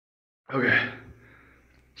Okay,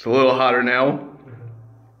 it's a little hotter now,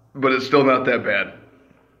 but it's still not that bad.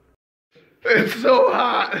 It's so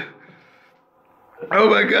hot. Oh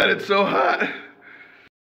my God, it's so hot.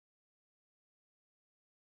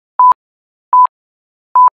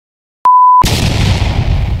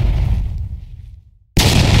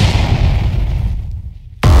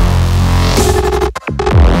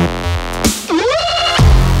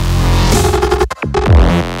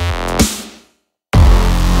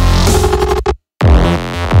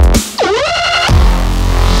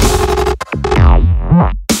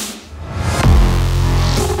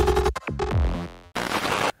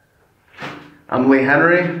 I'm Lee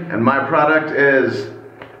Henry, and my product is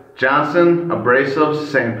Johnson Abrasive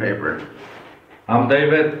Sandpaper. I'm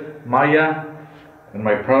David Maya, and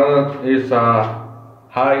my product is a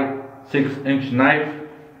high 6-inch knife.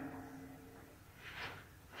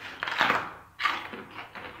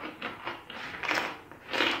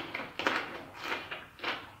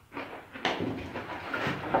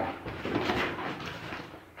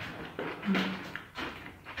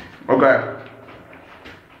 Okay.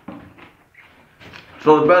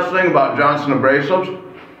 So the best thing about Johnson Abrasives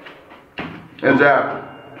is that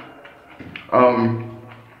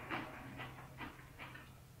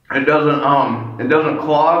it doesn't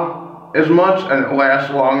clog as much and it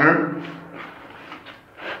lasts longer.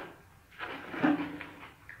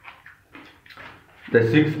 The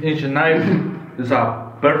 6-inch knife is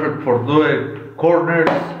perfect for doing corners,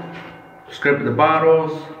 scrape the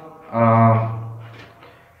bottles,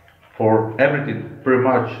 for everything pretty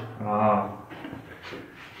much.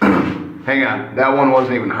 Hang on, that one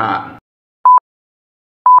wasn't even hot.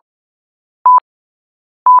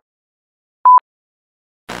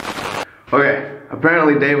 Okay,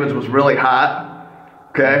 apparently David's was really hot.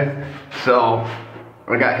 Okay, so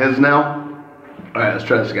I got his now. Alright, let's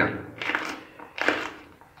try this again.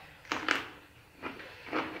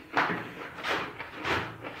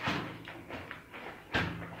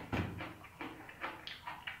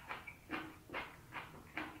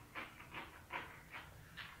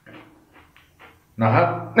 Not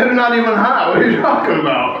hot? They're not even hot. What are you talking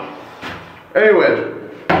about? Anyways,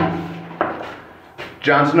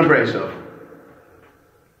 Johnson Abrasive.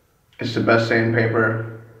 It's the best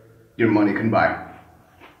sandpaper your money can buy.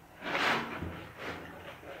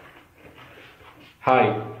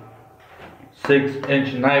 High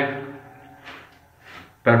 6-inch knife,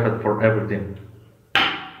 perfect for everything.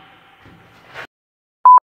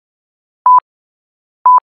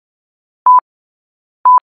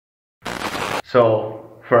 So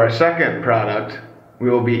for our second product, we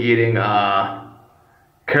will be eating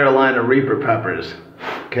Carolina Reaper peppers.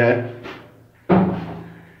 Okay?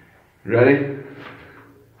 Ready?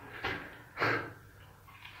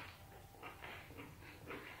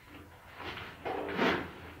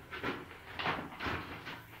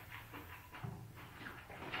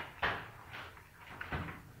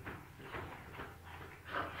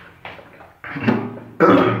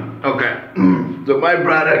 Okay. So my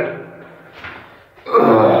product.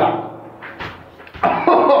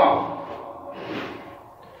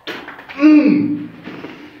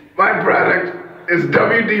 My product is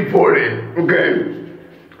WD-40, okay?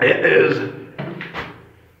 It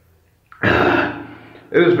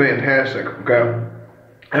is fantastic, okay?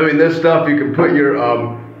 I mean, this stuff you can put your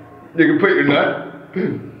nut,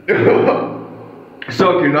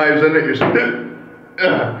 soak your knives in it,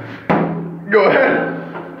 go ahead.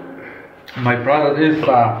 My product is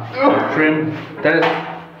trim test.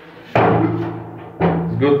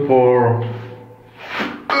 It's good for,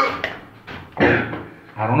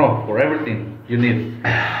 I don't know, for everything you need.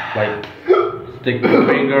 Like stick your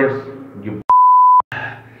fingers, you.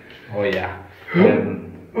 Oh yeah,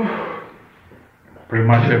 and pretty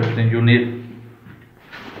much everything you need.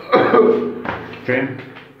 Trim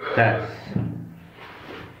test.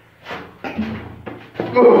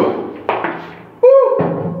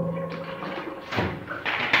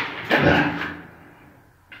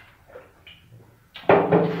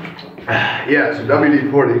 Yeah, so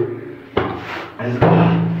WD-40 is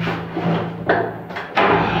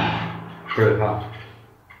pretty hot.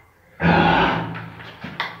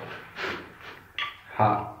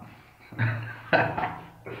 Hot.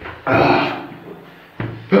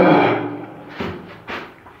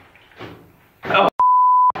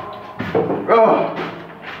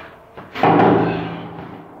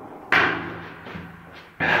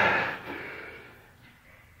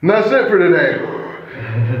 And that's it for today.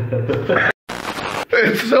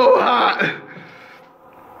 It's so hot.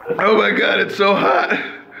 Oh my God, it's so hot.